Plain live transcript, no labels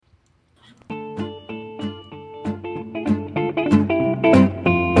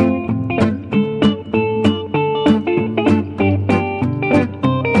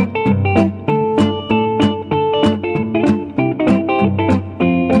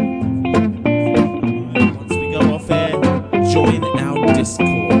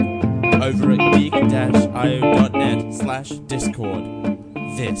Discord.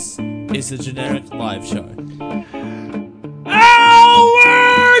 This is the Generic Live Show.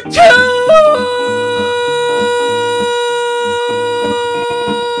 Hour 2!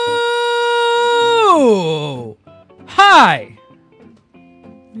 Hi!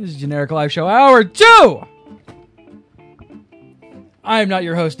 This is Generic Live Show Hour 2! I am not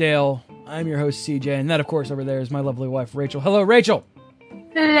your host, Dale. I'm your host, CJ, and that, of course, over there is my lovely wife, Rachel. Hello, Rachel!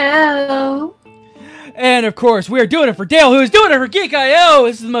 Hello! And, of course, we are doing it for Dale, who is doing it for Geek.io!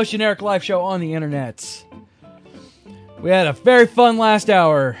 This is the most generic live show on the internet. We had a very fun last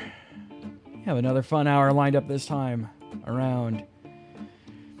hour. We have another fun hour lined up this time around.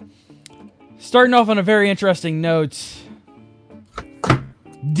 Starting off on a very interesting note.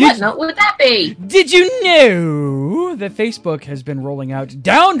 What note would that be? Did you know that Facebook has been rolling out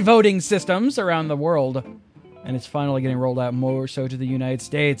downvoting systems around the world? And it's finally getting rolled out more so to the United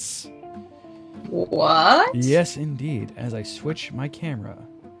States. What? Yes, indeed. As I switch my camera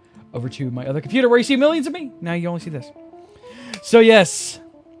over to my other computer where you see millions of me. Now you only see this. So yes,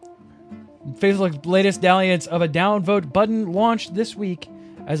 Facebook's latest dalliance of a downvote button launched this week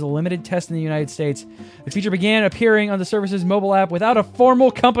as a limited test in the United States. The feature began appearing on the service's mobile app without a formal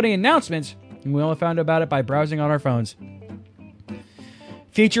company announcement, and we only found out about it by browsing on our phones.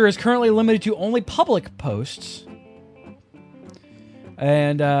 Feature is currently limited to only public posts.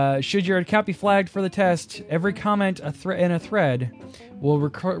 And should your account be flagged for the test, every comment in a thread will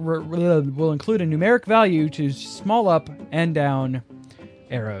include a numeric value to small up and down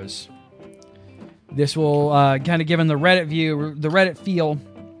arrows. This will kind of give them the Reddit view, the Reddit feel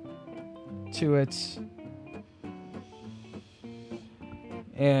to it.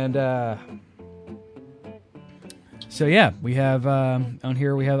 And so yeah, we have on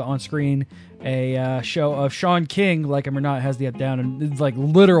here, we have on screen a show of Sean King, like him or not, has the up down and it's like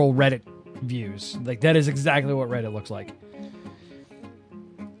literal Reddit views. Like that is exactly what Reddit looks like.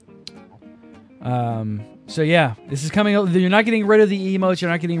 So yeah, this is coming. You're not getting rid of the emotes. You're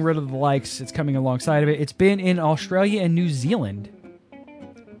not getting rid of the likes. It's coming alongside of it. It's been in Australia and New Zealand,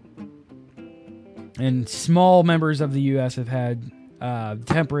 and small members of the U.S. have had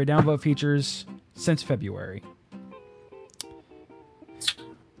temporary downvote features since February.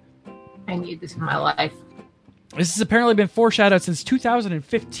 I need this in my life. This has apparently been foreshadowed since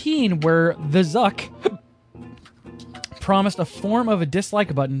 2015, where the Zuck promised a form of a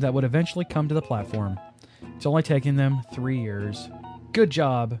dislike button that would eventually come to the platform. It's only taken them 3 years. Good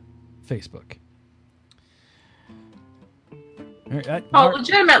job, Facebook.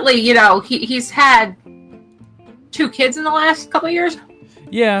 Legitimately, you know, he's had 2 kids in the last couple of years.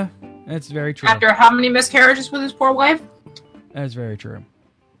 Yeah, that's very true. After how many miscarriages with his poor wife? That's very true.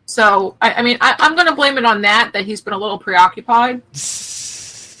 So, I mean, I'm going to blame it on that he's been a little preoccupied.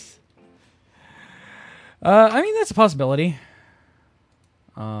 I mean, that's a possibility.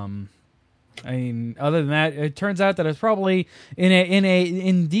 I mean, other than that, it turns out that it's probably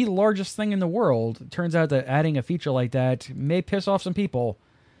in the largest thing in the world. It turns out that adding a feature like that may piss off some people,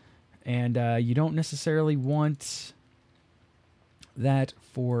 and you don't necessarily want that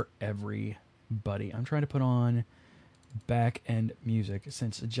for everybody. I'm trying to put on back-end music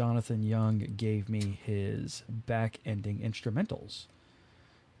since Jonathan Young gave me his back-ending instrumentals.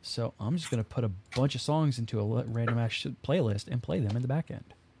 So I'm just going to put a bunch of songs into a random ass playlist and play them in the back end.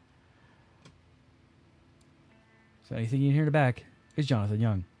 So anything you can hear in the back is Jonathan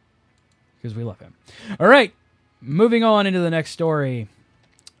Young, because we love him. All right, moving on into the next story.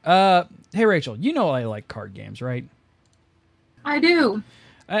 Hey Rachel, you know I like card games, right? I do.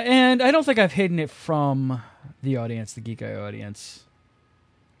 And I don't think I've hidden it from the audience, the Geek.io audience.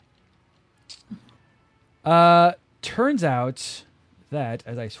 Turns out that,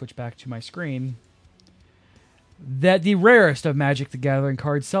 as I switch back to my screen, that the rarest of Magic the Gathering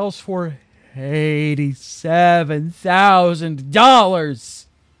cards sells for $87,000.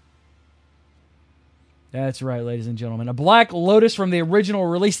 That's right, ladies and gentlemen. A Black Lotus from the original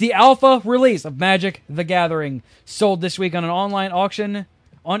release, the alpha release of Magic the Gathering, sold this week on an online auction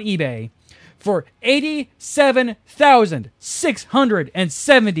on eBay for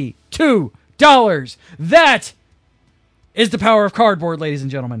 $87,672. That is the power of cardboard, ladies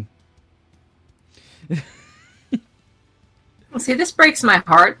and gentlemen. Well, see, this breaks my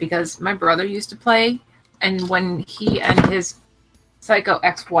heart because my brother used to play, and when he and his psycho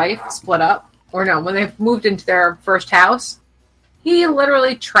ex-wife split up, or no, when they moved into their first house, he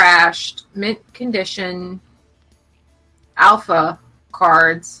literally trashed mint condition alpha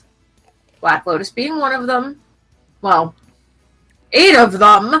cards, Black Lotus being one of them. Well, 8 of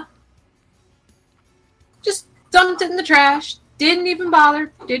them. Just dumped it in the trash. Didn't even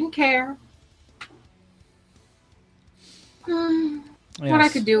bother. Didn't care. What I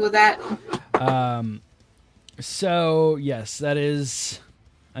could do with that. So, yes, that is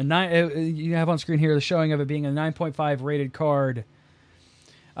a 9. You have on screen here the showing of it being a 9.5 rated card.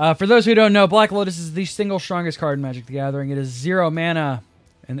 For those who don't know, Black Lotus is the single strongest card in Magic the Gathering. It is 0 mana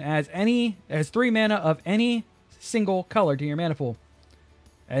and adds 3 mana of any single color to your mana pool,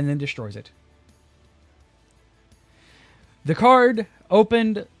 and then destroys it. The card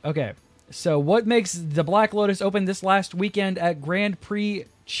opened. Okay, so what makes the Black Lotus open this last weekend at Grand Prix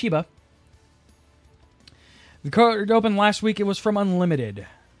Chiba? The card opened last week. It was from Unlimited,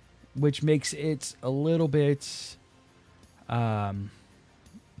 which makes it a little bit. Was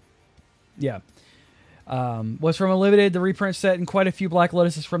from Unlimited, the reprint set, and quite a few Black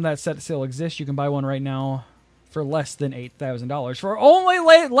Lotuses from that set still exist. You can buy one right now for less than $8,000. For only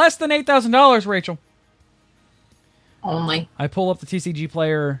less than $8,000, Rachel. Only. I pull up the TCG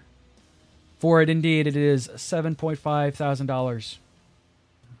player for it. Indeed, it is $7.5 thousand.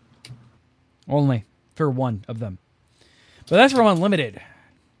 Only for one of them. But that's from Unlimited,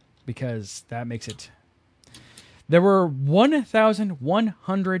 because that makes it. There were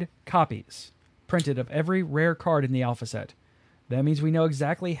 1,100 copies printed of every rare card in the alpha set. That means we know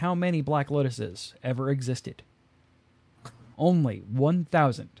exactly how many Black Lotuses ever existed. Only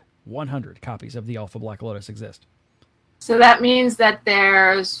 1,100 copies of the alpha Black Lotus exist. So that means that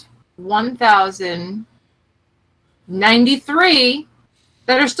there's 1,093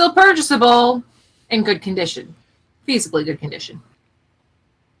 that are still purchasable in good condition. Feasibly good condition.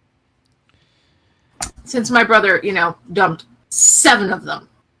 Since my brother, dumped 7 of them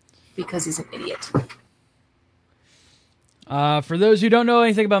because he's an idiot. For those who don't know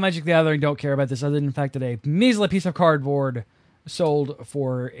anything about Magic the Gathering, don't care about this other than the fact that a measly piece of cardboard sold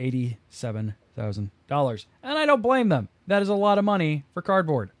for $87,000. And I don't blame them. That is a lot of money for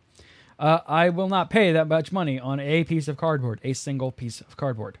cardboard. I will not pay that much money on a piece of cardboard, a single piece of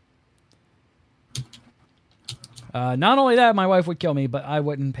cardboard. Not only that, my wife would kill me, but I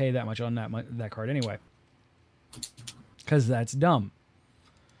wouldn't pay that much on that card anyway. Because that's dumb.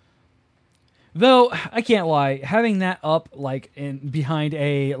 Though, I can't lie, having that up behind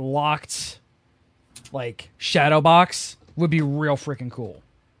a locked shadow box would be real freaking cool.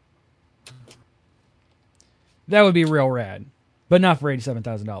 That would be real rad. But not for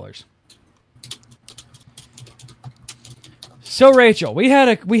 $87,000. So Rachel, we had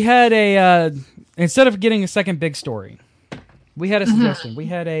a instead of getting a second big story, we had a suggestion. We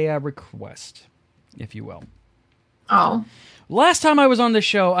had a request, if you will. Oh. Last time I was on the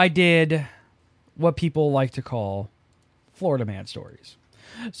show, I did what people like to call Florida Man stories.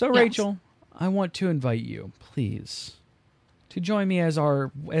 So, yes. Rachel, I want to invite you, please, to join me as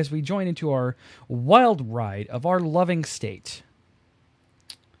we join into our wild ride of our loving state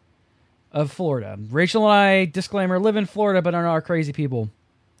of Florida. Rachel and I, disclaimer, live in Florida, but are not crazy people.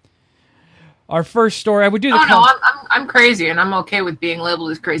 Our first story, I would do the. I'm crazy, and I'm okay with being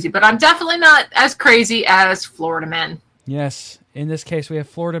labeled as crazy, but I'm definitely not as crazy as Florida Men. Yes, in this case, we have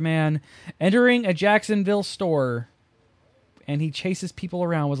Florida Man entering a Jacksonville store, and he chases people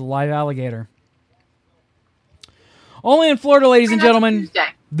around with a live alligator. Only in Florida, ladies and gentlemen.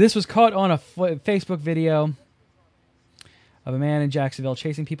 This was caught on a Facebook video of a man in Jacksonville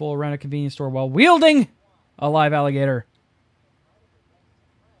chasing people around a convenience store while wielding a live alligator.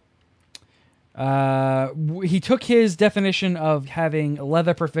 He took his definition of having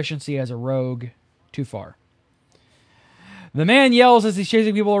leather proficiency as a rogue too far. The man yells as he's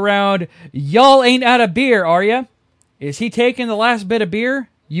chasing people around, "Y'all ain't out of beer, are ya? Is he taking the last bit of beer?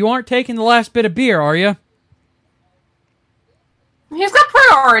 You aren't taking the last bit of beer, are ya?" He's got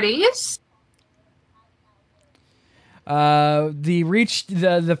priorities.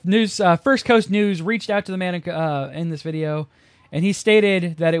 The news, First Coast News reached out to the man in this video, and he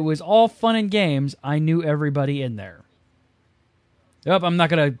stated that it was all fun and games. I knew everybody in there. Yep, I'm not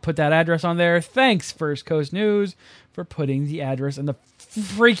going to put that address on there. Thanks, First Coast News, for putting the address in the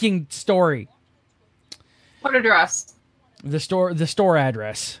freaking story. What address? The store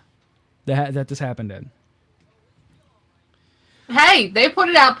address that this happened in. Hey, they put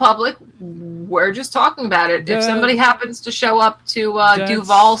it out public. We're just talking about it. If somebody happens to show up to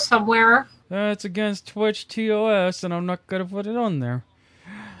Duval somewhere. That's against Twitch TOS, and I'm not going to put it on there.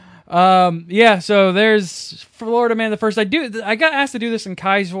 Yeah, so there's Florida Man the first. I got asked to do this in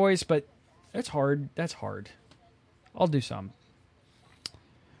Kai's voice, but that's hard. That's hard. I'll do some.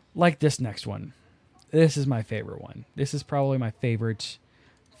 Like this next one. This is my favorite one. This is probably my favorite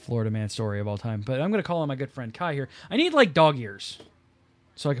Florida Man story of all time. But I'm going to call on my good friend Kai here. I need like dog ears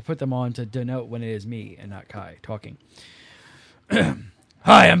so I can put them on to denote when it is me and not Kai talking.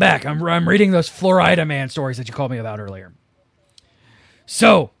 Hi, I'm back. I'm reading those Florida Man stories that you called me about earlier.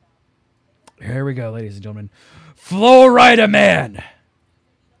 So, here we go, ladies and gentlemen. Florida man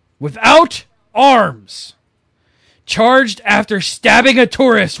without arms charged after stabbing a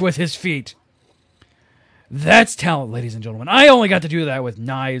tourist with his feet. That's talent, ladies and gentlemen. I only got to do that with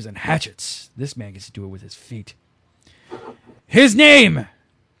knives and hatchets. This man gets to do it with his feet. His name,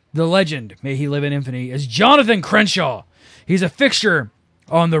 the legend, may he live in infamy, is Jonathan Crenshaw. He's a fixture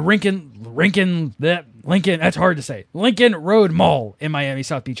on the Lincoln, that's hard to say, Lincoln Road Mall in Miami,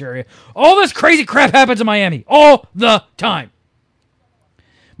 South Beach area. All this crazy crap happens in Miami all the time.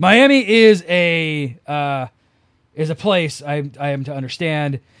 Miami is a place I am to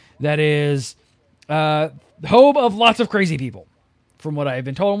understand that is home of lots of crazy people, from what I have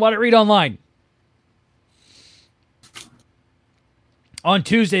been told and what I read online. On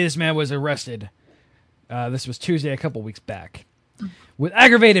Tuesday, this man was arrested. This was Tuesday, a couple weeks back, with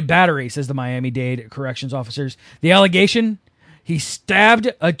aggravated battery, says the Miami-Dade corrections officers. The allegation: he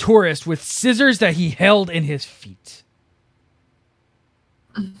stabbed a tourist with scissors that he held in his feet.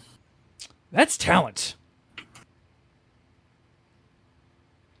 That's talent.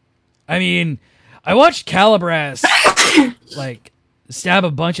 I mean, I watched Calabras stab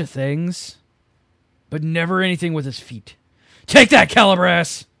a bunch of things, but never anything with his feet. Take that,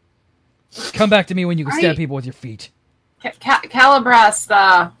 Calabras! Come back to me when you can stab people with your feet. Calabras,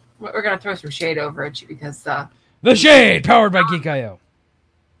 we're going to throw some shade over at you because... The Shade, powered by Geek.io.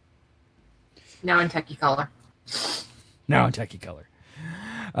 Now in Techie Color.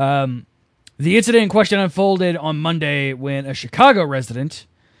 The incident in question unfolded on Monday when a Chicago resident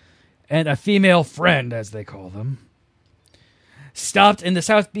and a female friend, as they call them, stopped in the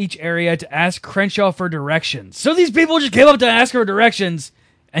South Beach area to ask Crenshaw for directions. So these people just came up to ask for directions,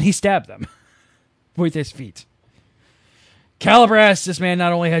 and he stabbed them with his feet. Calabras, this man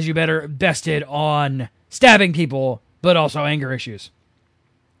not only has you bested on stabbing people, but also anger issues.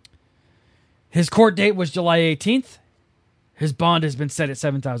 His court date was July 18th. His bond has been set at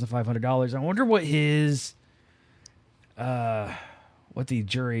 $7,500. I wonder what what the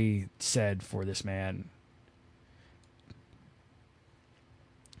jury said for this man.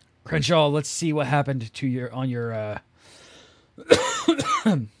 Crenshaw, let's see what happened to your on your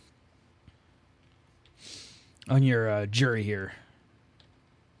jury here.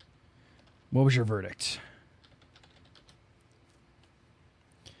 What was your verdict?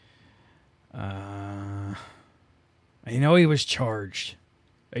 I know he was charged.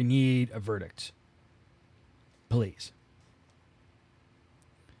 I need a verdict. Please.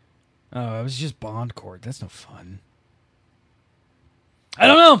 Oh, it was just bond court. That's no fun. I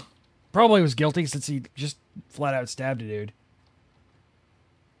don't know. Probably was guilty since he just flat out stabbed a dude.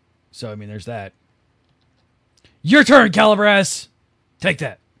 So, I mean, there's that. Your turn, Calabras. Take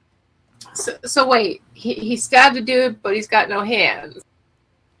that. So wait. He stabbed a dude, but he's got no hands.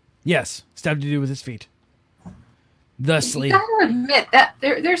 Yes. Stabbed a dude with his feet. Thusly. You gotta admit that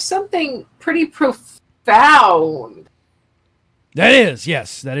there's something pretty profound. That is,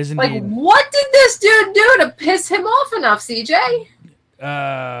 yes. That is indeed. Like, what did this dude do to piss him off enough, CJ?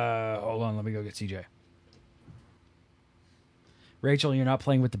 Hold on. Let me go get CJ. Rachel, you're not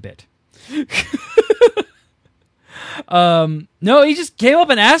playing with the bit. No, he just came up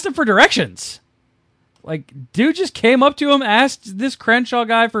and asked him for directions. Like, dude just came up to him, asked this Crenshaw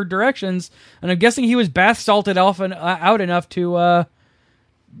guy for directions, and I'm guessing he was bath salted out enough to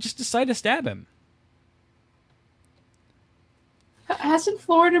just decide to stab him. Hasn't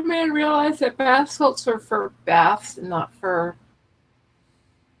Florida man realized that bath salts are for baths and not for...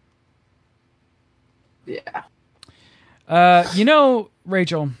 Yeah.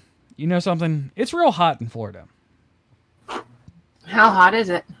 Rachel, you know something? It's real hot in Florida. How hot is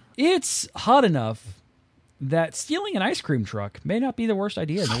it? It's hot enough that stealing an ice cream truck may not be the worst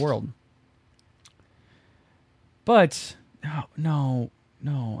idea in the world. But no,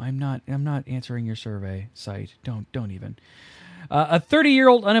 I'm not answering your survey site. Don't even. A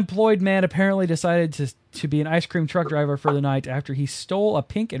 30-year-old unemployed man apparently decided to be an ice cream truck driver for the night after he stole a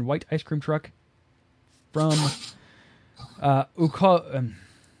pink and white ice cream truck from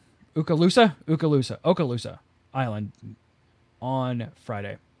Okaloosa Island on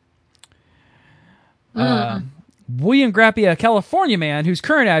Friday. William Grappia, a California man whose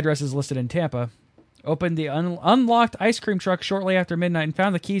current address is listed in Tampa, opened the unlocked ice cream truck shortly after midnight and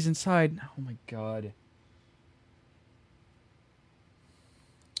found the keys inside. Oh my God.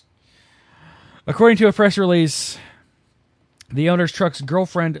 According to a press release, the owner's truck's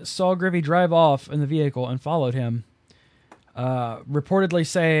girlfriend saw Griffey drive off in the vehicle and followed him. reportedly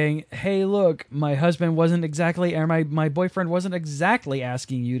saying, "Hey, look, my husband wasn't exactly, or my boyfriend wasn't exactly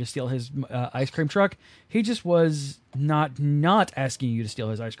asking you to steal his ice cream truck. He just was not asking you to steal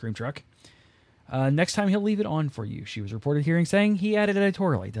his ice cream truck. Next time he'll leave it on for you," she was reported hearing saying. He added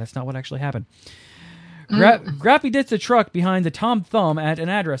editorially, "That's not what actually happened." Grappy ditched the truck behind the Tom Thumb at an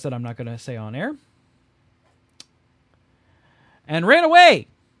address that I'm not going to say on air, and ran away.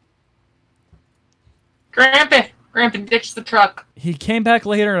 Grampy ditched the truck. He came back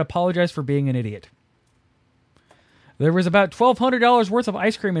later and apologized for being an idiot. There was about $1,200 worth of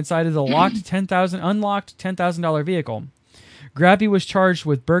ice cream inside of the unlocked $10,000 vehicle. Grappy was charged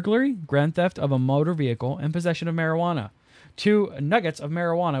with burglary, grand theft of a motor vehicle, and possession of marijuana. 2 nuggets of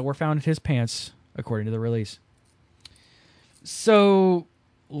marijuana were found in his pants, according to the release. So,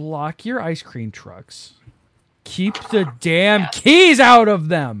 lock your ice cream trucks. Keep the damn keys out of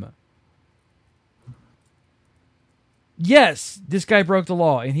them. Yes, this guy broke the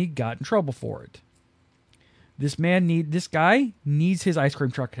law, and he got in trouble for it. This guy needs his ice cream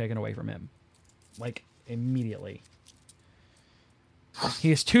truck taken away from him. Like, immediately.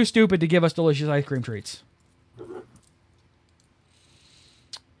 He is too stupid to give us delicious ice cream treats.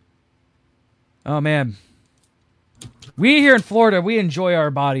 Oh, man. We here in Florida, we enjoy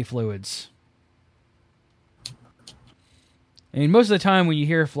our body fluids. And most of the time when you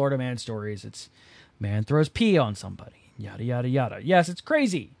hear Florida man stories, it's man throws pee on somebody. Yada, yada, yada. Yes, it's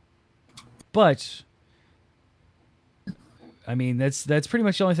crazy. But, I mean, that's pretty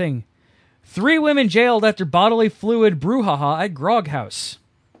much the only thing. 3 women jailed after bodily fluid brouhaha at Grog House.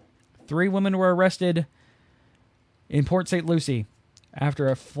 3 women were arrested in Port St. Lucie after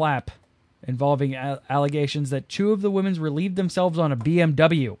a flap involving allegations that 2 of the women relieved themselves on a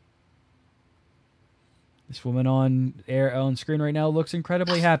BMW. This woman on screen right now looks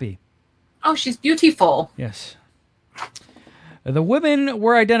incredibly happy. Oh, she's beautiful. Yes. The women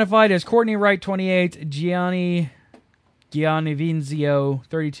were identified as Courtney Wright, 28, Gianni Vinzio,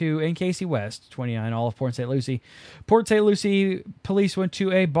 32, and Casey West, 29, all of Port St. Lucie. Port St. Lucie police went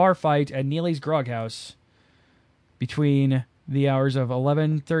to a bar fight at Neely's Grog House between the hours of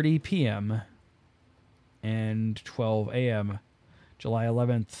 11:30 p.m. and 12 a.m. July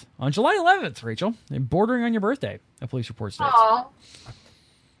 11th. On July 11th, Rachel, bordering on your birthday, a police report states. Aww.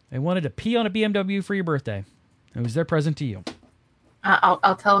 They wanted to pee on a BMW for your birthday. It was their present to you.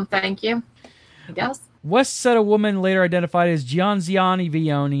 I'll tell him thank you. He does. West said a woman later identified as Gianziani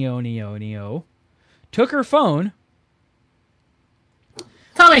Vionio took her phone.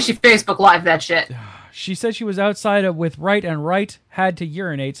 Tell me she Facebook Live that shit. She said she was outside with Wright, and Wright had to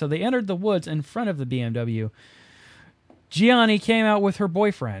urinate, so they entered the woods in front of the BMW. Gianni came out with her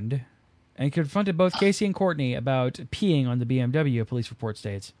boyfriend and confronted both Casey and Courtney about peeing on the BMW, a police report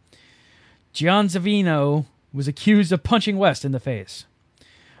states. Gianzavino was accused of punching West in the face.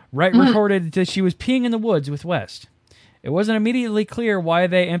 Wright reported that she was peeing in the woods with West. It wasn't immediately clear why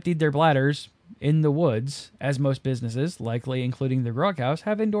they emptied their bladders in the woods, as most businesses, likely including the Grog House,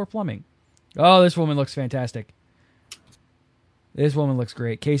 have indoor plumbing. Oh, this woman looks fantastic. This woman looks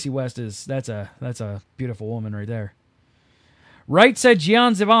great. Casey West that's a beautiful woman right there. Wright said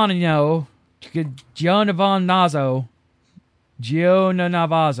Giannavazzo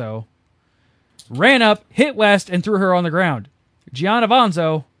ran up, hit West, and threw her on the ground.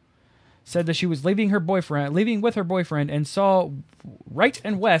 Giannavazzo said that she was leaving with her boyfriend, and saw Wright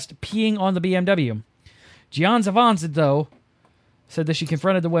and West peeing on the BMW. Giannavazzo said that she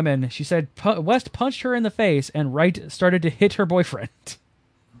confronted the women. She said West punched her in the face, and Wright started to hit her boyfriend.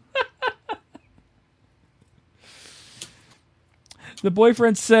 The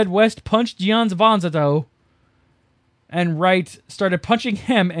boyfriend said West punched Giannavazzo, and Wright started punching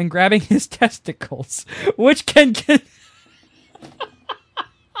him and grabbing his testicles, which can get...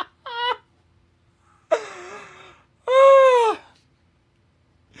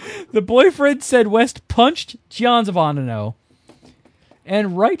 The boyfriend said West punched Giannavazzo,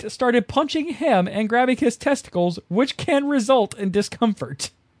 and Wright started punching him and grabbing his testicles, which can result in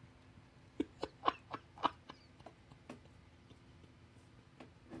discomfort.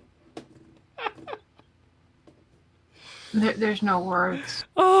 There's no words.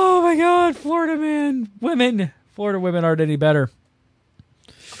 Oh my God, Florida women aren't any better.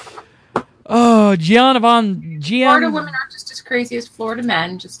 Oh, Florida women aren't just as crazy as Florida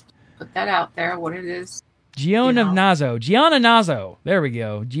men. Just put that out there, what it is. Giannavazzo. There we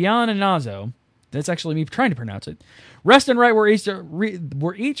go. Giannavazzo. That's actually me trying to pronounce it. Rest and Wright were each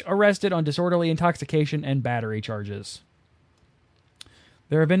arrested on disorderly intoxication and battery charges.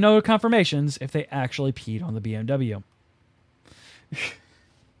 There have been no confirmations if they actually peed on the BMW.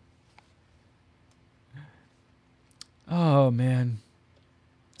 Oh, man.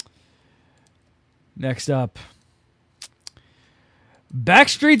 Next up.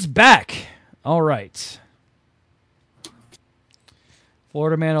 Backstreet's back. All right.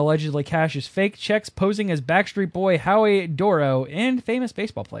 Florida man allegedly cashes fake checks posing as Backstreet Boy Howie Doro and famous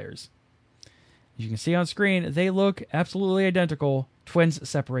baseball players. As you can see on screen, they look absolutely identical. Twins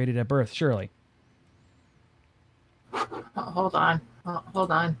separated at birth, surely. Hold on.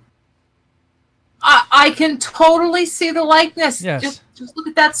 Hold on. I can totally see the likeness. Yes. Just look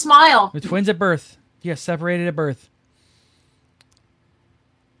at that smile. The twins at birth. Yes, separated at birth.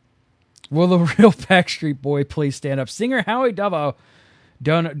 Will the real Backstreet Boy please stand up? Singer Howie Doro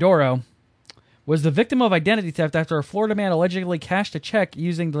was the victim of identity theft after a Florida man allegedly cashed a check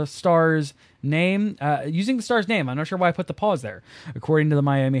using the star's name. I'm not sure why I put the pause there. According to the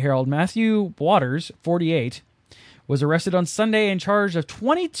Miami Herald, Matthew Waters, 48, was arrested on Sunday and charged of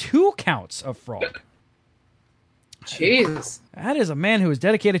 22 counts of fraud. Jesus. That is a man who is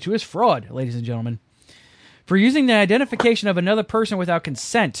dedicated to his fraud, ladies and gentlemen. For using the identification of another person without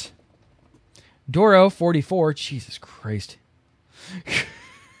consent. Doro, 44, Jesus Christ.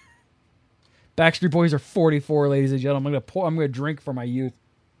 Backstreet Boys are 44, ladies and gentlemen. I'm gonna drink for my youth.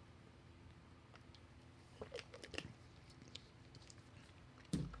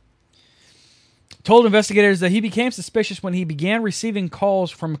 Told investigators that he became suspicious when he began receiving calls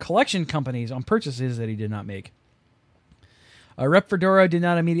from collection companies on purchases that he did not make. A rep for Doro did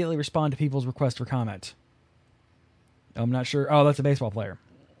not immediately respond to people's request for comment. I'm not sure. Oh, that's a baseball player.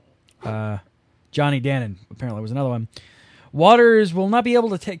 Johnny Dannon apparently was another one. Waters will not be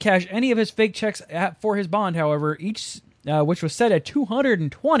able to cash any of his fake checks for his bond, however, which was set at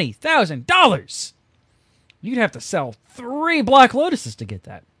 $220,000. You'd have to sell 3 Black Lotuses to get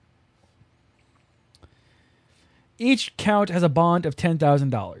that. Each count has a bond of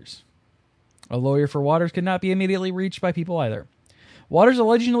 $10,000. A lawyer for Waters could not be immediately reached by people either. Waters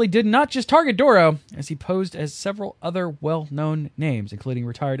allegedly did not just target Doro, as he posed as several other well-known names, including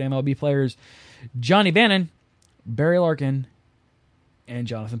retired MLB players Johnny Bannon, Barry Larkin, and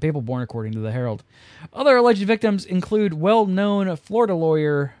Jonathan Papelborn, according to the Herald. Other alleged victims include well-known Florida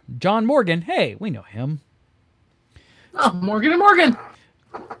lawyer John Morgan. Hey, we know him. Oh, Morgan and Morgan.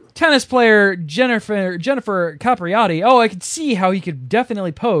 Tennis player Jennifer Capriati. Oh, I could see how he could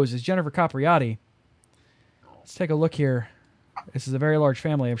definitely pose as Jennifer Capriati. Let's take a look here. This is a very large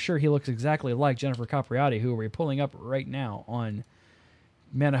family. I'm sure he looks exactly like Jennifer Capriati, who we're pulling up right now on...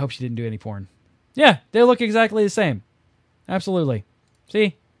 Man, I hope she didn't do any porn. Yeah, they look exactly the same. Absolutely.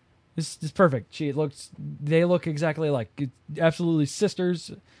 See? This is perfect. They look exactly alike. Absolutely sister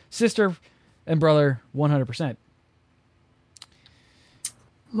and brother 100%.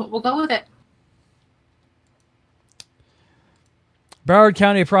 We'll go with it. Broward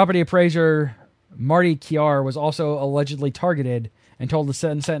County property appraiser Marty Kiar was also allegedly targeted and told the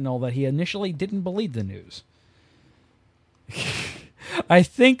Sentinel that he initially didn't believe the news. I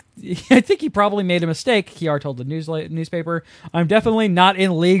think he probably made a mistake, Kiar told the newspaper. I'm definitely not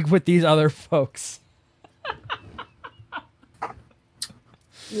in league with these other folks.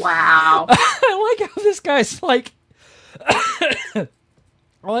 Wow. I like how this guy's like...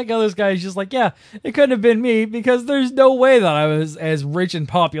 I like how this guy is just like, yeah, it couldn't have been me because there's no way that I was as rich and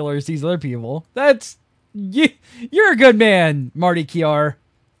popular as these other people. You're a good man, Marty Kiar.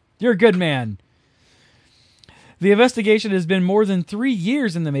 You're a good man. The investigation has been more than 3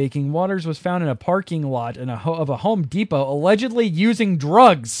 years in the making. Waters was found in a parking lot of a Home Depot, allegedly using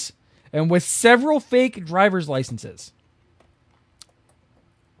drugs and with several fake driver's licenses.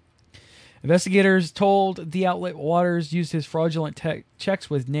 Investigators told the outlet Waters used his fraudulent checks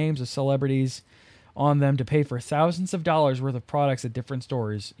with names of celebrities on them to pay for thousands of dollars worth of products at different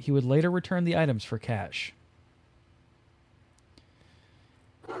stores. He would later return the items for cash.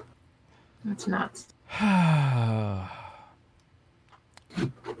 That's nuts.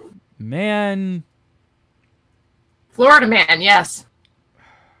 Man. Florida man, yes.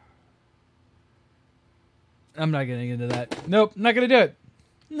 I'm not getting into that. Nope, not going to do it.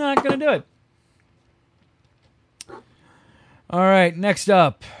 Not going to do it. All right, next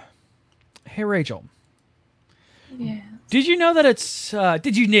up. Hey, Rachel. Yeah. Did you know that it's hard to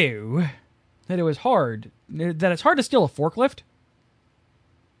steal a forklift?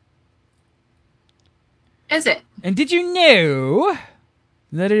 Is it? And did you know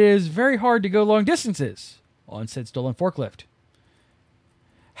that it is very hard to go long distances on said stolen forklift?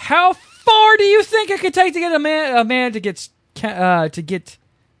 How far do you think it could take to get a man to get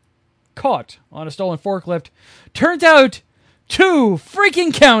caught on a stolen forklift? Turns out 2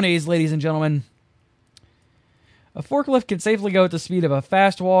 freaking counties, ladies and gentlemen. A forklift can safely go at the speed of a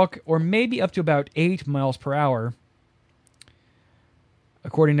fast walk or maybe up to about 8 miles per hour.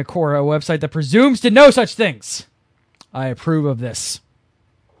 according to Quora, a website that presumes to know such things. I approve of this.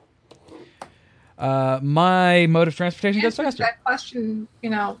 My mode of transportation goes faster. That question,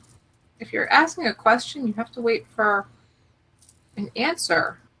 if you're asking a question, you have to wait for an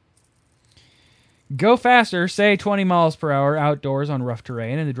answer. Go faster, say 20 miles per hour outdoors on rough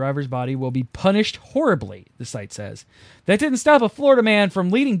terrain, and the driver's body will be punished horribly, the site says. That didn't stop a Florida man from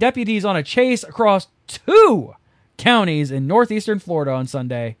leading deputies on a chase across 2 counties in northeastern Florida on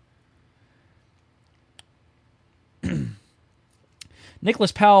Sunday.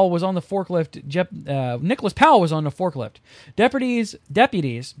 Nicholas Powell was on the forklift.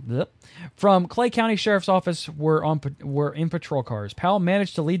 Deputies from Clay County Sheriff's Office were in patrol cars. Powell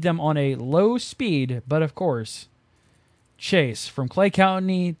managed to lead them on a low speed, but of course, chase from Clay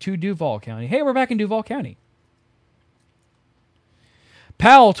County to Duval County. Hey, we're back in Duval County.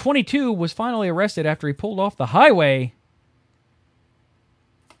 Powell, 22, was finally arrested after he pulled off the highway.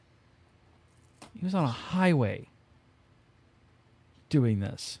 He was on a highway doing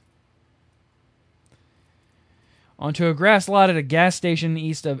this. Onto a grass lot at a gas station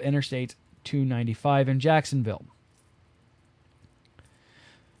east of Interstate 295 in Jacksonville.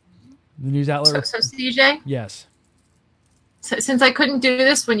 The news outlet... So CJ? Yes. So, since I couldn't do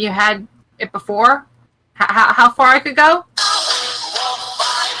this when you had it before, how far I could go?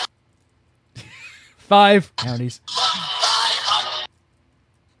 5 counties.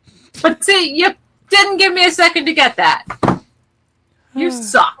 But see, you didn't give me a second to get that. You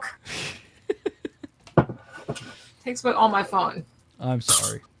suck. Takes away all my phone. I'm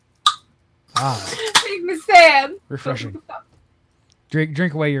sorry. Make me sad. Refreshing.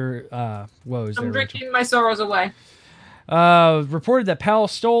 Drink away your woes. I'm there, drinking my sorrows away. Reported that Powell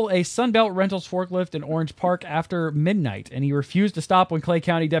stole a Sunbelt Rentals forklift in Orange Park after midnight, and he refused to stop when Clay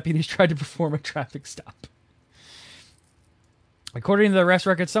County deputies tried to perform a traffic stop. According to the arrest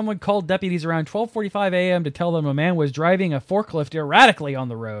record, someone called deputies around 12:45 a.m. to tell them a man was driving a forklift erratically on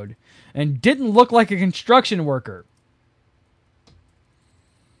the road and didn't look like a construction worker.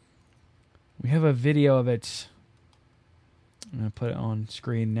 We have a video of it. I'm going to put it on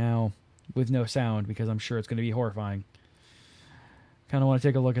screen now with no sound because I'm sure it's going to be horrifying. Kind of want to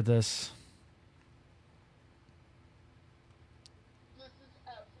take a look at this.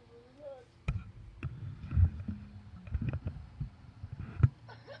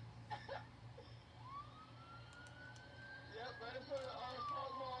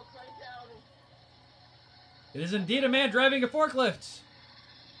 It is indeed a man driving a forklift.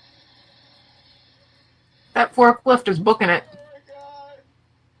 That forklift is booking it. Oh my God.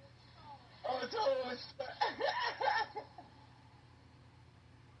 Oh, totally.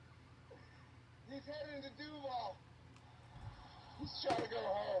 He's heading to Duval. He's trying to go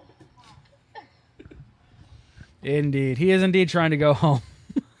home. Indeed. He is indeed trying to go home.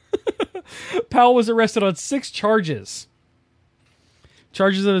 Powell was arrested on 6 charges.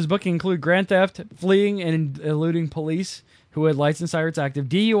 Charges of his booking include grand theft, fleeing and eluding police who had license sirens active,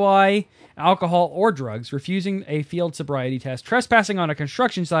 DUI, alcohol or drugs, refusing a field sobriety test, trespassing on a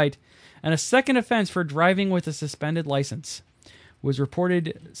construction site, and a second offense for driving with a suspended license. Was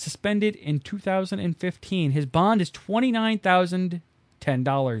reported suspended in 2015. His bond is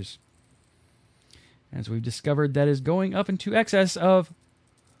 $29,010. As we've discovered, that is going up into excess of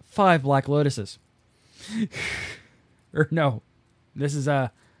 5 Black Lotuses. Or no. This is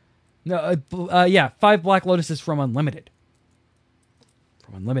 5 Black Lotuses from Unlimited.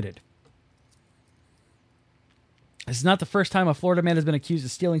 This is not the first time a Florida man has been accused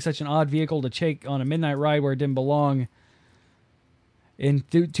of stealing such an odd vehicle to take on a midnight ride where it didn't belong. In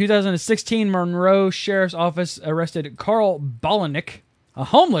 2016, Monroe Sheriff's Office arrested Carl Bolanik, a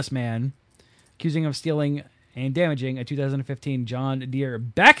homeless man, accusing him of stealing and damaging a 2015 John Deere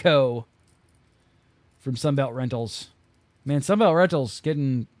backhoe from Sunbelt Rentals. Man, Sunbelt Rentals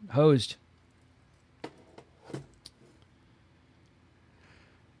getting hosed.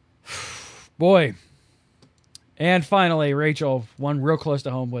 Boy. And finally, Rachel, one real close to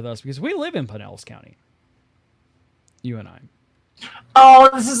home with us because we live in Pinellas County. You and I.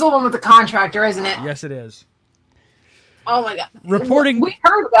 Oh, this is the one with the contractor, isn't it? Yes, it is. Oh my God. Reporting. We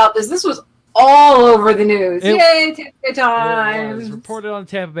heard about this. This was all over the news. Yay, Tampa Bay Times. Times. Reported on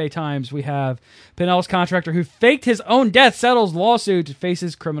the Tampa Bay Times, we have Pinellas contractor who faked his own death settles lawsuit,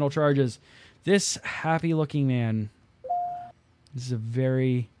 faces criminal charges. This happy-looking man. This is a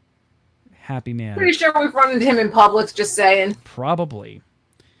very happy man. Pretty sure we've run into him in Publix, just saying. Probably.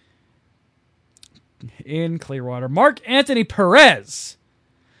 In Clearwater. Mark Anthony Perez,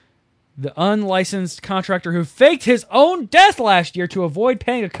 the unlicensed contractor who faked his own death last year to avoid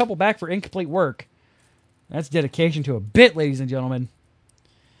paying a couple back for incomplete work. That's dedication to a bit, ladies and gentlemen.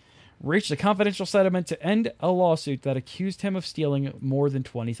 reached a confidential settlement to end a lawsuit that accused him of stealing more than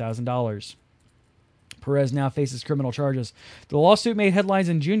 $20,000. Perez now faces criminal charges. The lawsuit made headlines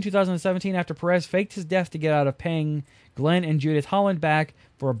in June 2017 after Perez faked his death to get out of paying Glenn and Judith Holland back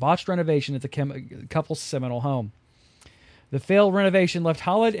for a botched renovation at the couple's seminal home. The failed renovation left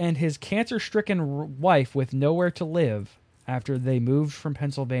Holland and his cancer-stricken wife with nowhere to live after they moved from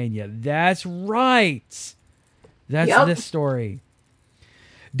Pennsylvania. That's right. That's this story.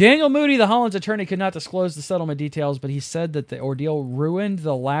 Daniel Moody, the Hollands attorney, could not disclose the settlement details, but he said that the ordeal ruined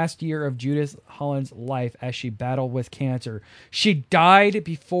the last year of Judith Holland's life as she battled with cancer. She died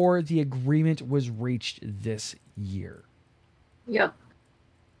before the agreement was reached this year. Yep.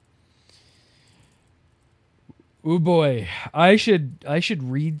 Oh boy, I should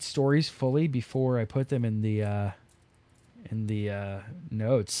read stories fully before I put them in the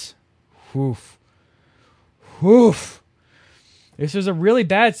notes. Woof. This was a really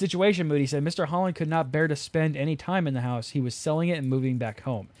bad situation, Moody said. Mr. Holland could not bear to spend any time in the house. He was selling it and moving back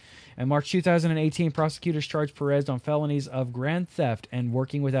home. In March 2018, prosecutors charged Perez on felonies of grand theft and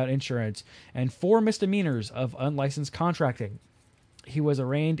working without insurance and 4 misdemeanors of unlicensed contracting. He was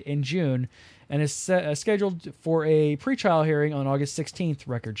arraigned in June and is scheduled for a pretrial hearing on August 16th,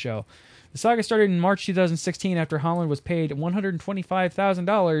 records show. The saga started in March 2016 after Holland was paid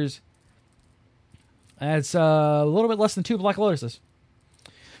 $125,000. That's a little bit less than 2 Black Lotuses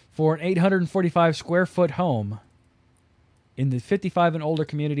for an 845 square foot home in the 55 and older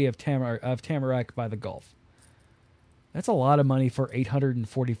community of Tamarack by the Gulf. That's a lot of money for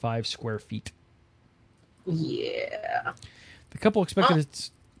 845 square feet. Yeah. The couple expected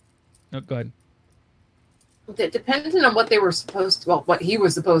go ahead. Depending on what they were supposed to, well, what he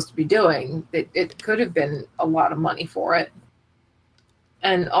was supposed to be doing, it could have been a lot of money for it.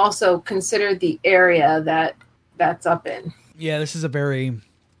 And also consider the area that's up in. Yeah, this is a very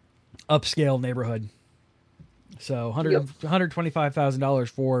upscale neighborhood. So $125,000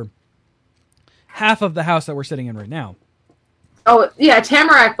 for half of the house that we're sitting in right now. Oh, yeah,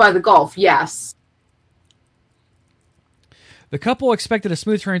 Tamarack by the Gulf, yes. The couple expected a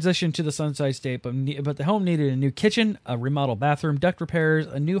smooth transition to the Sunside State, but the home needed a new kitchen, a remodeled bathroom, duct repairs,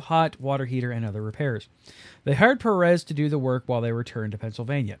 a new hot water heater, and other repairs. They hired Perez to do the work while they returned to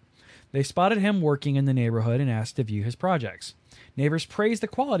Pennsylvania. They spotted him working in the neighborhood and asked to view his projects. Neighbors praised the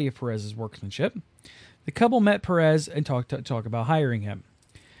quality of Perez's workmanship. The couple met Perez and talked about hiring him.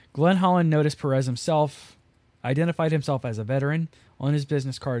 Glenn Holland noticed Perez himself, identified himself as a veteran on his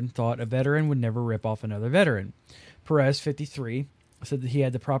business card, and thought a veteran would never rip off another veteran. Perez, 53, said that he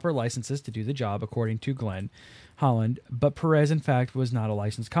had the proper licenses to do the job, according to Glenn Holland, but Perez, in fact, was not a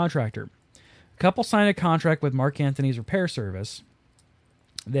licensed contractor. The couple signed a contract with Mark Anthony's repair service.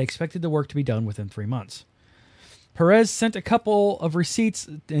 They expected the work to be done within 3 months. Perez sent a couple of receipts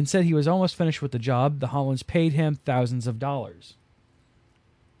and said he was almost finished with the job. The Hollands paid him thousands of dollars.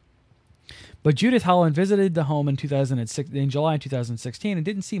 But Judith Holland visited the home in July 2016 and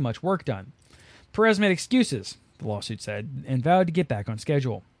didn't see much work done. Perez made excuses, the lawsuit said, and vowed to get back on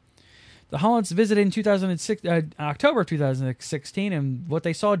schedule. The Hollands visited in October 2016, and what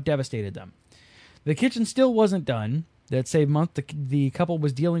they saw devastated them. The kitchen still wasn't done. That same month, the couple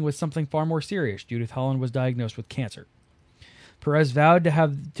was dealing with something far more serious. Judith Holland was diagnosed with cancer. Perez vowed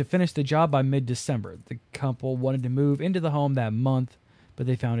to finish the job by mid-December. The couple wanted to move into the home that month, but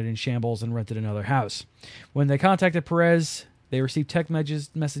they found it in shambles and rented another house. When they contacted Perez, they received text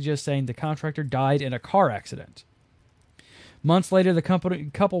messages saying the contractor died in a car accident. Months later, the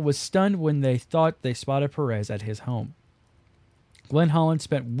couple was stunned when they thought they spotted Perez at his home. Glenn Holland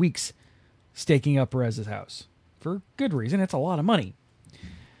spent weeks staking up Perez's house. For good reason, it's a lot of money.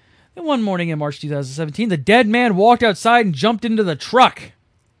 Then one morning in March 2017, the dead man walked outside and jumped into the truck.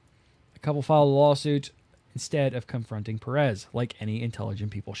 The couple filed a lawsuit instead of confronting Perez, like any intelligent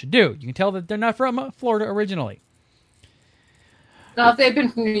people should do. You can tell that they're not from Florida originally. Now, if they'd been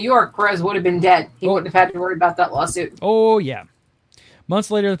from New York, Perez would have been dead. He wouldn't have had to worry about that lawsuit. Oh, yeah. Months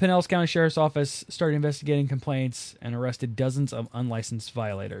later, the Pinellas County Sheriff's Office started investigating complaints and arrested dozens of unlicensed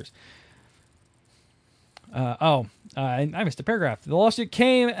violators. I missed a paragraph. The lawsuit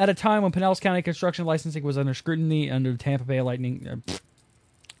came at a time when Pinellas County construction licensing was under scrutiny under the Tampa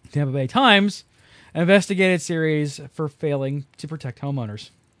Bay Times investigated series for failing to protect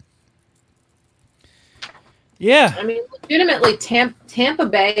homeowners. Yeah. I mean, legitimately, Tampa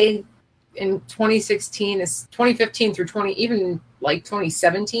Bay in 2016 is 2015 through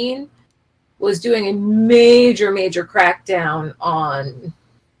 2017 was doing a major crackdown on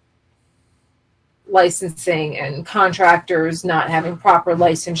licensing and contractors not having proper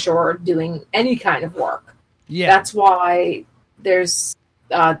licensure or doing any kind of work. Yeah. That's why there's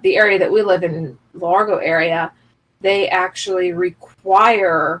the area that we live in, Largo area, they actually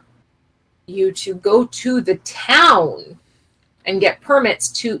require you to go to the town and get permits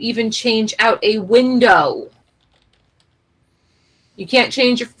to even change out a window. You can't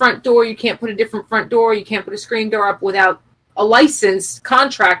change your front door. You can't put a different front door. You can't put a screen door up without a licensed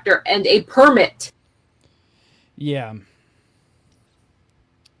contractor and a permit. Yeah.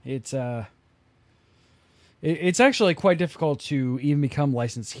 It's actually quite difficult to even become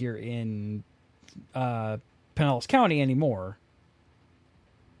licensed here in Pinellas County anymore,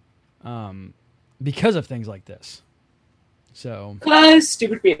 because of things like this. So, Because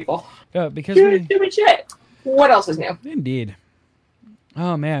stupid people. because Stupid shit. What else is new? Indeed.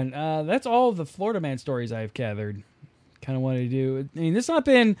 Oh man, that's all of the Florida Man stories I've gathered. Kind of wanted to do. I mean, this has not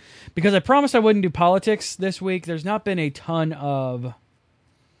been, because I promised I wouldn't do politics this week. There's not been a ton of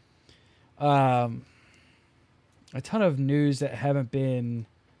news that haven't been.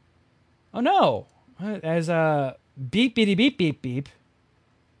 Oh no! As beep beep beep beep beep.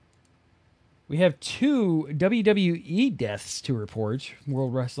 We have 2 WWE deaths to report.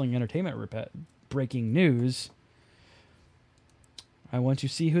 World Wrestling Entertainment breaking news. I want to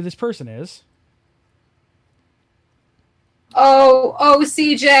see who this person is.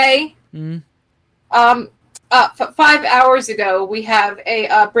 CJ. 5 hours ago, we have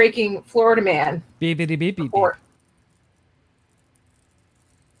a breaking Florida Man. Beep beep beep beep beep.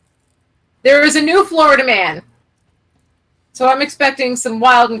 There is a new Florida Man. So I'm expecting some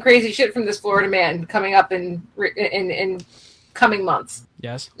wild and crazy shit from this Florida Man coming up in coming months.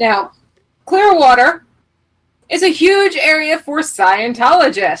 Yes. Now, Clearwater is a huge area for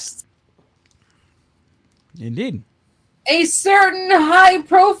Scientologists. Indeed. A certain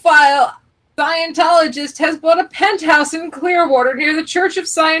high-profile Scientologist has bought a penthouse in Clearwater near the Church of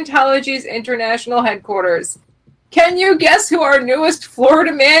Scientology's international headquarters. Can you guess who our newest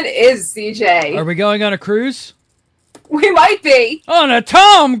Florida Man is, CJ? Are we going on a cruise? We might be. On a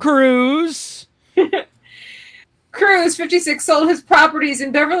Tom Cruise! Cruz, 56, sold his properties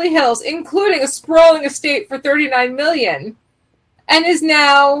in Beverly Hills, including a sprawling estate for $39 million, and is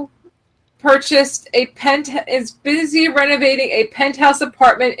now is busy renovating a penthouse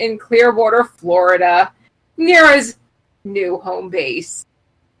apartment in Clearwater, Florida, near his new home base.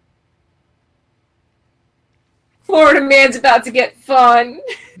 Florida Man's about to get fun.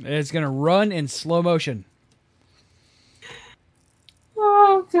 It's going to run in slow motion.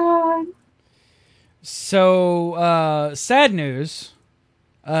 Oh, God. So, sad news.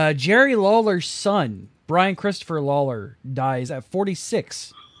 Jerry Lawler's son, Brian Christopher Lawler, dies at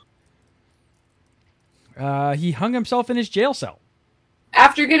 46. He hung himself in his jail cell.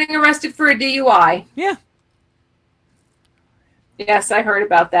 After getting arrested for a DUI. Yeah. Yes, I heard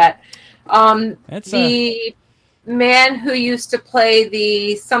about that. That's the man who used to play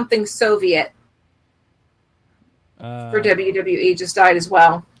the something Soviet for WWE just died as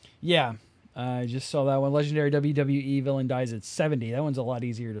well. Yeah. I just saw that one. Legendary WWE villain dies at 70. That one's a lot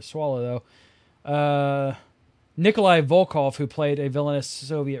easier to swallow, though. Nikolai Volkov, who played a villainous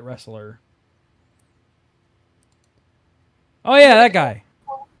Soviet wrestler. Oh, yeah, that guy.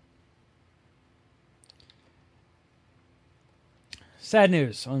 Sad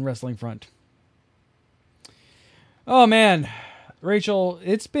news on wrestling front. Oh, man. Rachel,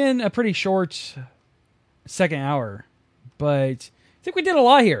 it's been a pretty short second hour, but I think we did a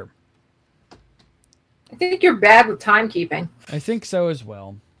lot here. I think you're bad with timekeeping. I think so as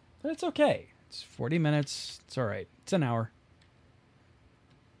well. But it's okay. It's 40 minutes. It's all right. It's an hour.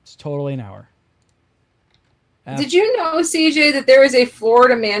 It's totally an hour. Did you know, CJ, that there is a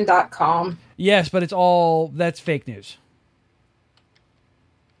FloridaMan.com? Yes, but that's fake news.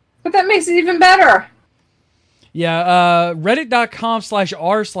 But that makes it even better. Yeah,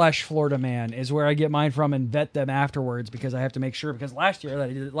 reddit.com/r/FloridaMan is where I get mine from and vet them afterwards because I have to make sure, because last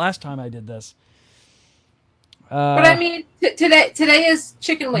time I did this. But I mean, today is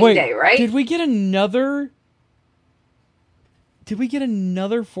Chicken Wing Day, right? Did we get another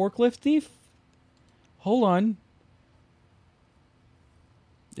forklift thief? Hold on.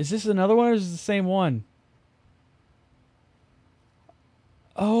 Is this another one or is it the same one?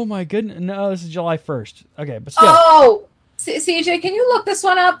 Oh my goodness. No, this is July 1st. Okay, but still. Oh! CJ, can you look this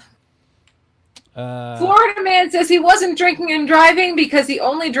one up? Florida Man says he wasn't drinking and driving because he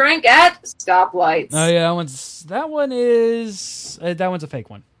only drank at stoplights. Oh yeah, that one's a fake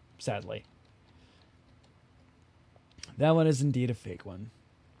one, sadly. That one is indeed a fake one.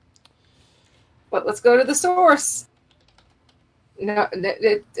 But let's go to the source. No,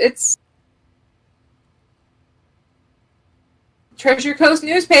 it's Treasure Coast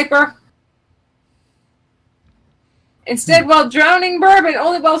newspaper. Instead, while drowning bourbon,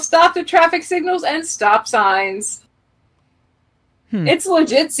 only while stopped at traffic signals and stop signs. It's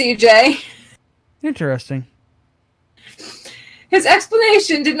legit, CJ. Interesting. His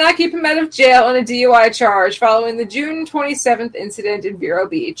explanation did not keep him out of jail on a DUI charge following the June 27th incident in Vero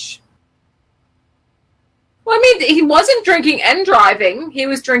Beach. Well, I mean, he wasn't drinking and driving. He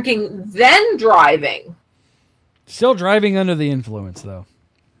was drinking, then driving. Still driving under the influence, though.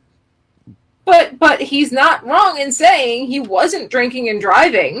 But he's not wrong in saying he wasn't drinking and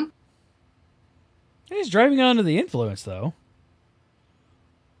driving. He's driving under the influence, though.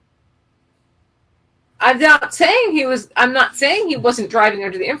 I'm not saying he wasn't driving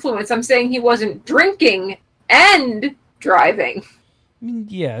under the influence. I'm saying he wasn't drinking and driving. I mean,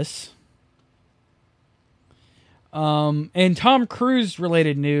 yes. In Tom Cruise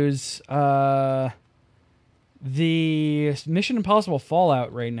related news, the Mission Impossible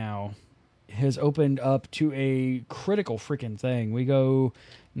Fallout right now has opened up to a critical freaking thing. We go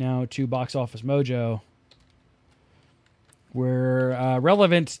now to Box Office Mojo. We're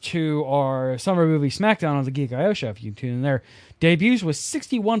relevant to our summer movie Smackdown on the Geek IO show, if you can tune in there. Debuts was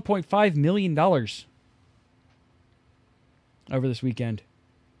 $61.5 million over this weekend.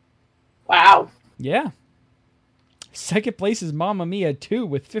 Wow. Yeah. Second place is Mamma Mia 2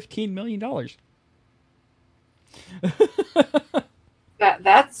 with $15 million.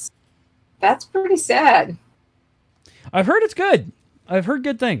 That's pretty sad. I've heard it's good. I've heard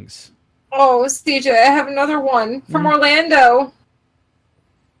good things. Oh, CJ, I have another one from Orlando.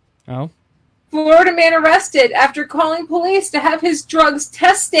 Oh? Florida man arrested after calling police to have his drugs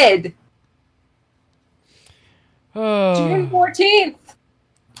tested. June 14th.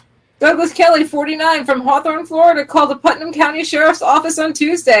 Douglas Kelly, 49, from Hawthorne, Florida, called the Putnam County Sheriff's Office on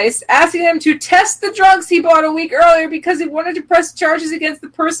Tuesday, asking them to test the drugs he bought a week earlier because he wanted to press charges against the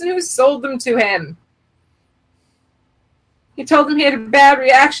person who sold them to him. He told them he had a bad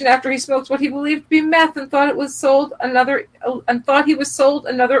reaction after he smoked what he believed to be meth and thought he was sold another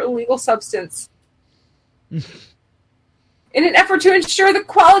illegal substance. In an effort to ensure the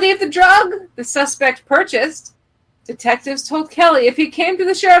quality of the drug the suspect purchased, detectives told Kelly if he came to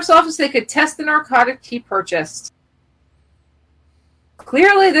the sheriff's office, they could test the narcotic he purchased.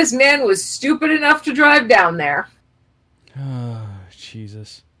 Clearly, this man was stupid enough to drive down there. Oh,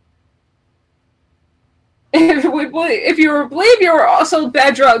 Jesus. If you believe you were also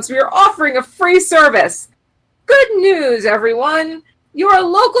bad drugs, we are offering a free service. Good news, everyone. Your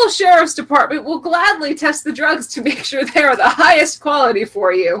local sheriff's department will gladly test the drugs to make sure they are the highest quality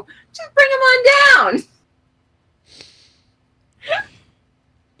for you. Just bring them on down.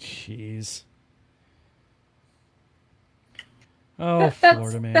 Jeez. Oh,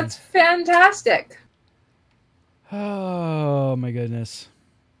 Florida man. That's fantastic. Oh, my goodness.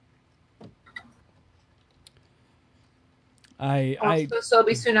 So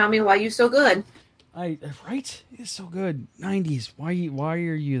be tsunami. Why you so good? Right? It's so good. 90s. Why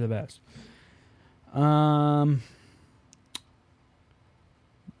are you the best? While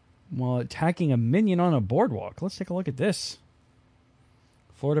attacking a minion on a boardwalk. Let's take a look at this.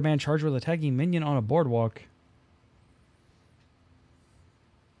 Florida man charged with attacking a minion on a boardwalk.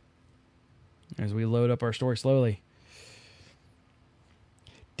 As we load up our story slowly.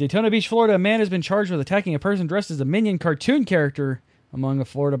 Daytona Beach, Florida, a man has been charged with attacking a person dressed as a Minion cartoon character on a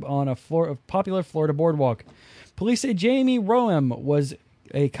popular Florida boardwalk. Police say Jamie Roem was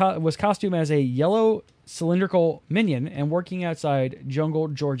costumed as a yellow cylindrical minion and working outside Jungle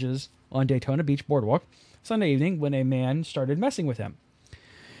George's on Daytona Beach boardwalk Sunday evening when a man started messing with him.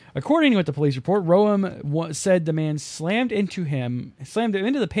 According to what the police report, Roem said the man slammed him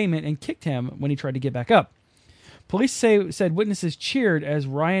into the pavement and kicked him when he tried to get back up. Police said witnesses cheered as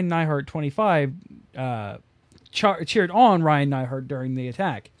Ryan Neihart, 25, cheered on Ryan Neihart during the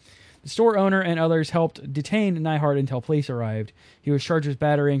attack. The store owner and others helped detain Neihart until police arrived. He was charged with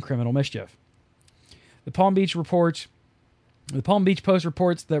battery and criminal mischief. The Palm Beach Post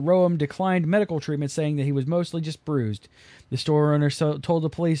reports that Roem declined medical treatment, saying that he was mostly just bruised. The store owner told the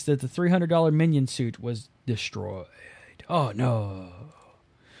police that the $300 Minion suit was destroyed. Oh, no.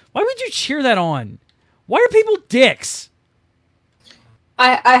 Why would you cheer that on? Why are people dicks?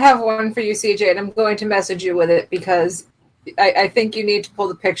 I have one for you, CJ, and I'm going to message you with it because I think you need to pull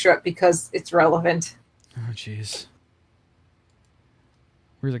the picture up because it's relevant. Oh, jeez.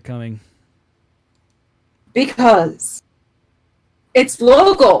 Where's it coming? Because it's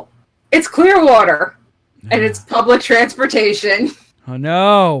local. It's Clearwater. And it's public transportation. Oh,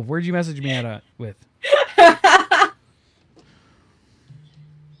 no. Where'd you message me with?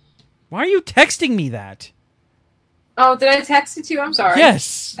 Why are you texting me that? Oh, did I text it to you? I'm sorry.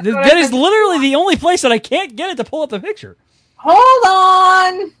 Yes, That's what that I is said. literally the only place that I can't get it to pull up the picture. Hold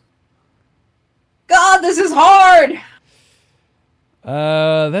on. God, this is hard.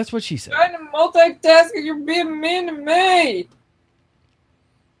 That's what she said. Trying to multitask and you're being mean to me.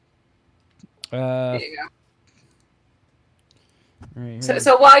 There you go. Right So, here.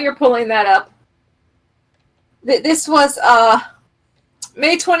 so while you're pulling that up, this was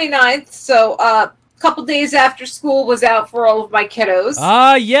May 29th, so a couple days after school was out for all of my kiddos.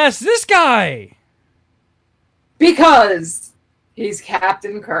 Yes, this guy. Because he's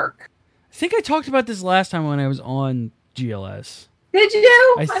Captain Kirk. I think I talked about this last time when I was on GLS. Did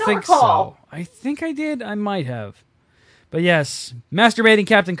you? I don't think recall. so. I think I did. I might have. But yes, masturbating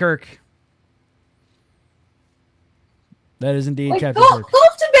Captain Kirk. That is indeed Like, Captain Kirk.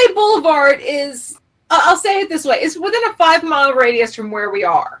 Gulfton Bay Boulevard is, I'll say it this way, it's within a 5-mile radius from where we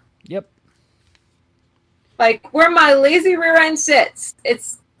are. Yep. Like, where my lazy rear end sits,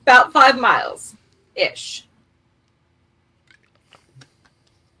 it's about 5 miles-ish.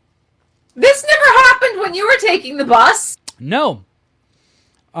 This never happened when you were taking the bus. No.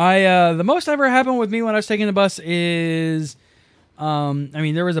 The most ever happened with me when I was taking the bus is,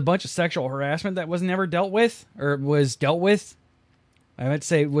 there was a bunch of sexual harassment that was never dealt with, or was dealt with. I meant to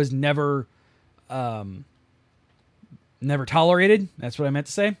say it was never tolerated. That's what I meant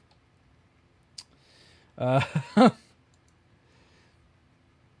to say. But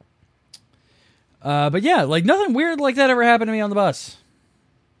yeah, like nothing weird like that ever happened to me on the bus.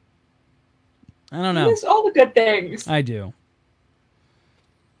 I don't know. It's all the good things. I do.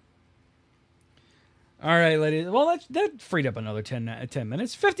 All right, ladies. Well, that freed up another 10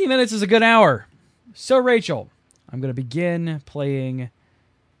 minutes. 50 minutes is a good hour. So, Rachel, I'm going to begin playing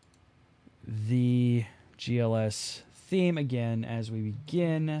the GLS theme again as we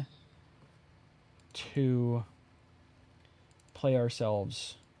begin to play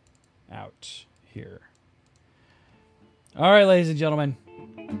ourselves out here. All right, ladies and gentlemen.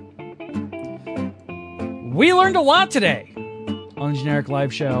 We learned a lot today on the Generic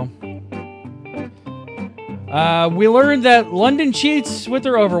Live Show. We learned that London cheats with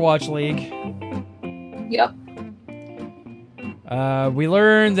their Overwatch League. Yep. We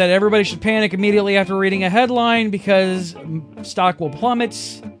learned that everybody should panic immediately after reading a headline because stock will plummet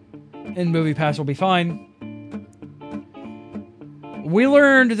and MoviePass will be fine. We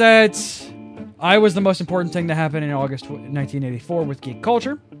learned that I was the most important thing to happen in August 1984 with geek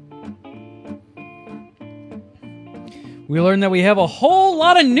culture. We learned that we have a whole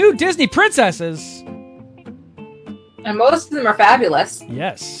lot of new Disney princesses. And most of them are fabulous.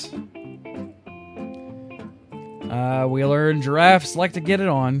 Yes. We learned giraffes like to get it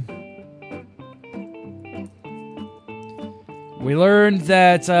on. We learned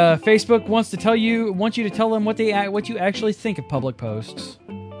that Facebook wants you to tell them what you actually think of public posts.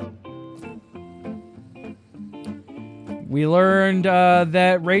 We learned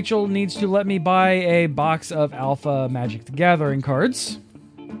that Rachel needs to let me buy a box of Alpha Magic the Gathering cards.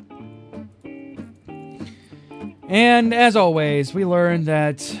 And as always, we learned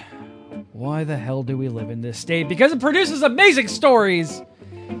that why the hell do we live in this state? Because it produces amazing stories.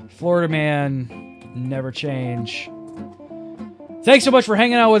 Florida man, never change. Thanks so much for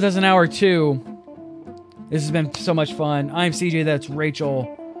hanging out with us an hour or two. This has been so much fun. I'm CJ, that's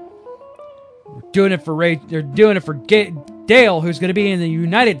Rachel. We're doing it for Dale, who's going to be in the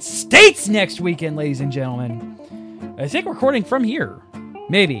United States next weekend, ladies and gentlemen. I think recording from here.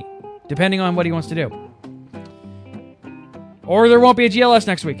 Maybe. Depending on what he wants to do. Or there won't be a GLS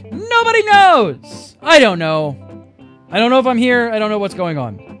next week. Nobody knows! I don't know. I don't know if I'm here. I don't know what's going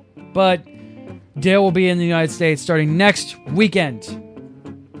on. But Dale will be in the United States starting next weekend.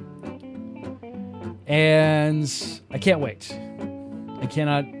 And I can't wait. I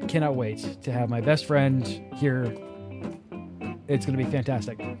cannot wait to have my best friend here. It's going to be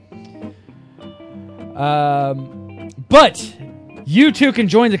fantastic. But you too can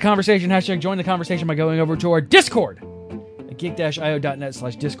join the conversation. Hashtag join the conversation by going over to our Discord at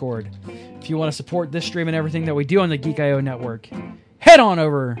geek-io.net/Discord. If you want to support this stream and everything that we do on the Geek.io network, head on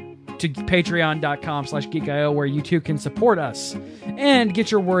over to patreon.com/geek.io where you too can support us and get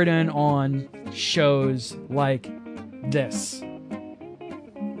your word in on shows like this.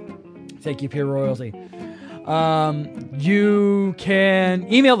 Thank you, Peer Royalty. You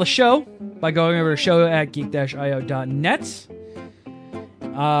can email the show by going over to show@geek-io.net.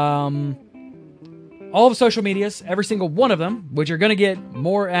 All of the social medias, every single one of them, which are going to get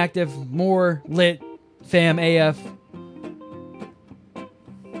more active, more lit, fam AF.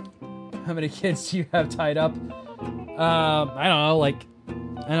 How many kids do you have tied up? I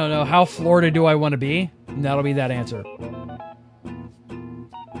don't know, how Florida do I want to be? And that'll be that answer.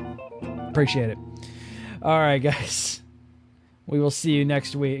 Appreciate it. All right, guys. We will see you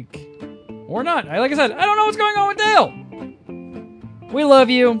next week. Or not. Like I said, I don't know what's going on with Dale. We love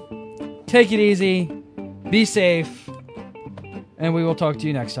you. Take it easy. Be safe. And we will talk to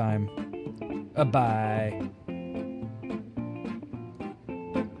you next time. Bye.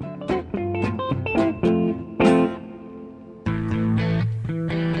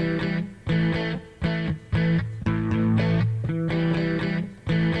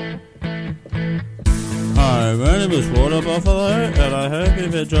 Hi, my name is Water Buffalo, and I hope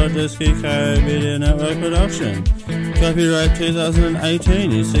you've enjoyed this KK Media Network production. Copyright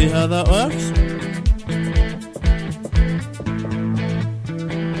 2018, you see how that works?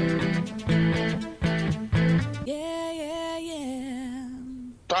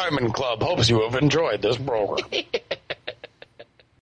 Diamond Club hopes you have enjoyed this program.